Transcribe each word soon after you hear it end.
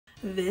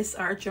This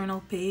art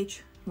journal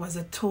page was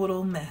a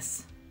total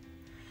mess,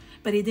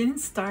 but it didn't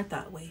start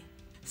that way.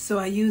 So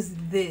I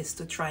used this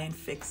to try and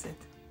fix it.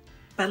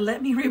 But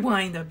let me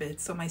rewind a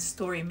bit so my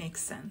story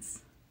makes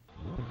sense.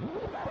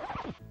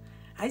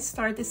 I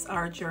start this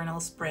art journal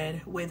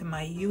spread with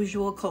my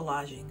usual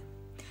collaging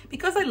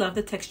because I love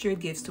the texture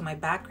it gives to my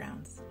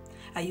backgrounds.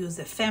 I use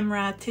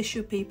ephemera,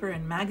 tissue paper,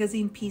 and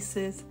magazine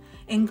pieces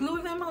and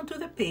glue them onto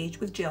the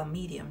page with gel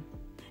medium.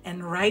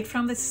 And right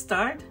from the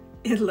start,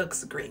 it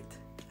looks great.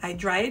 I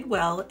dry it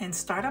well and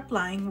start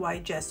applying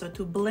white gesso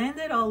to blend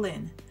it all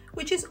in,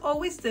 which is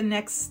always the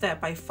next step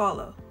I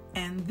follow.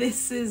 And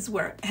this is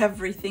where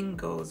everything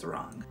goes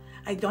wrong.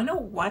 I don't know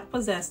what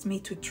possessed me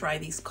to try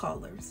these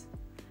colors.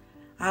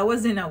 I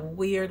was in a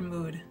weird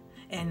mood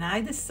and I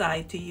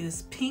decided to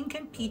use pink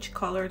and peach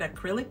colored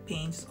acrylic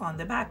paints on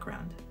the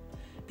background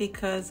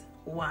because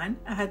 1,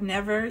 I had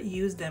never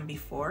used them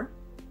before,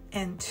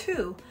 and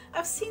 2,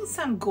 I've seen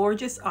some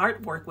gorgeous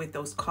artwork with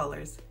those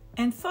colors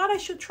and thought I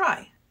should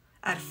try.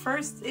 At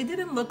first, it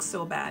didn't look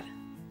so bad,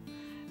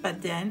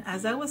 but then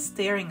as I was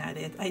staring at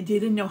it, I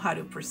didn't know how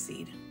to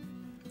proceed.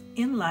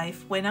 In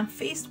life, when I'm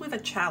faced with a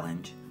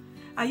challenge,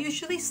 I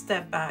usually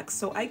step back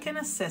so I can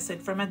assess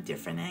it from a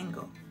different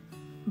angle.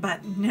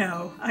 But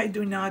no, I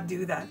do not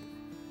do that.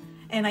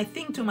 And I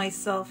think to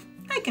myself,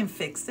 I can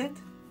fix it.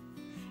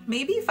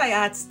 Maybe if I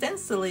add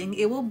stenciling,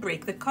 it will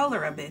break the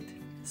color a bit.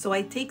 So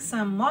I take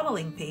some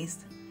modeling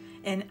paste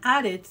and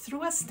add it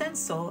through a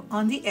stencil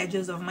on the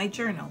edges of my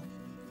journal,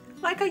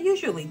 like I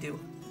usually do.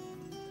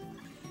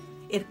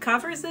 It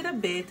covers it a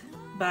bit,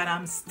 but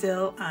I'm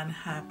still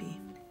unhappy.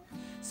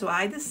 So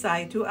I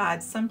decide to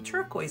add some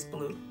turquoise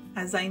blue,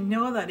 as I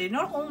know that it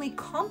not only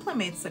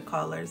complements the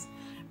colors,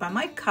 but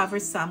might cover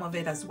some of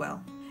it as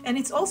well. And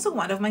it's also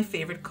one of my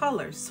favorite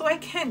colors, so I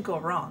can't go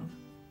wrong.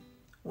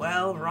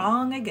 Well,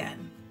 wrong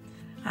again.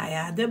 I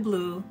add the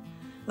blue,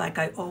 like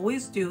I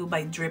always do,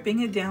 by dripping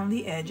it down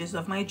the edges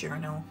of my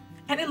journal.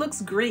 And it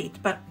looks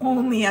great, but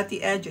only at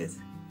the edges.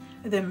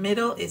 The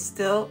middle is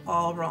still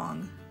all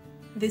wrong.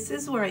 This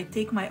is where I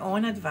take my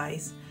own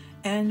advice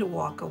and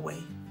walk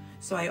away.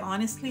 So I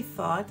honestly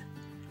thought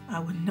I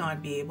would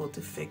not be able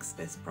to fix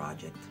this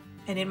project,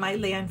 and it might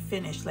lay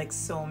unfinished like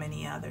so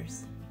many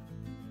others.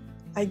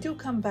 I do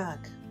come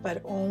back,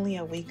 but only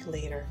a week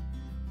later.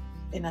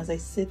 And as I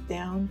sit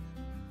down,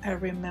 I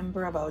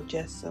remember about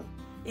gesso.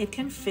 It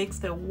can fix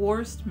the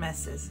worst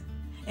messes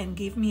and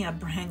give me a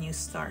brand new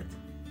start.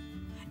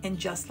 And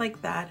just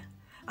like that,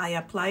 I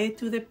apply it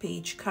to the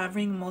page,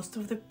 covering most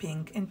of the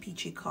pink and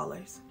peachy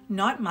colors,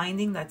 not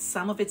minding that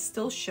some of it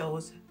still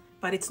shows,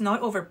 but it's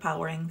not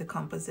overpowering the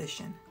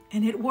composition,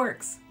 and it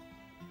works.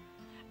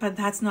 But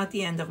that's not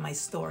the end of my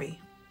story.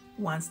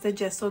 Once the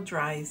gesso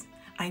dries,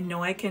 I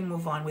know I can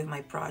move on with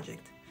my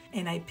project,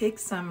 and I pick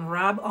some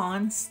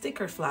Rub-On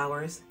sticker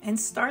flowers and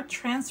start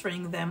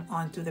transferring them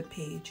onto the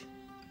page.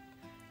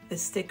 The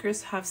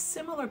stickers have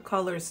similar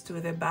colors to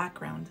the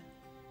background,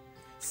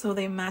 so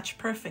they match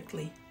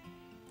perfectly.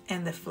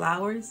 And the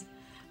flowers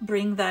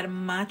bring that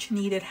much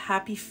needed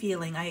happy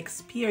feeling I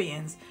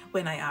experience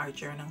when I art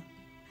journal.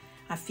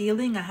 A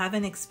feeling I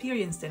haven't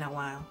experienced in a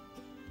while.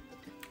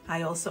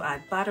 I also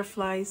add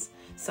butterflies,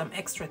 some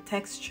extra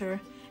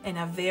texture, and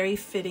a very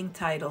fitting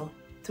title,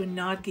 To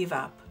Not Give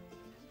Up.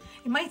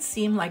 It might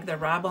seem like the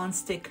Rub-On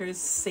stickers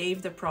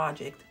saved the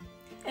project,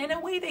 and in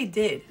a way they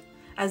did,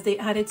 as they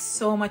added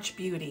so much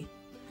beauty.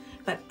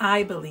 But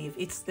I believe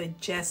it's the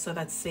gesso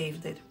that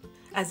saved it,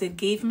 as it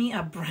gave me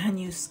a brand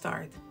new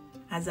start,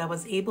 as I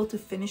was able to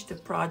finish the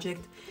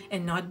project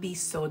and not be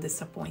so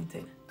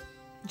disappointed.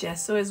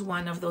 Gesso is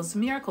one of those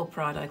miracle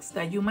products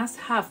that you must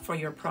have for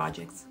your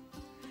projects.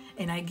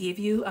 And I give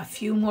you a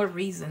few more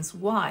reasons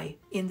why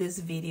in this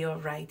video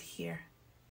right here.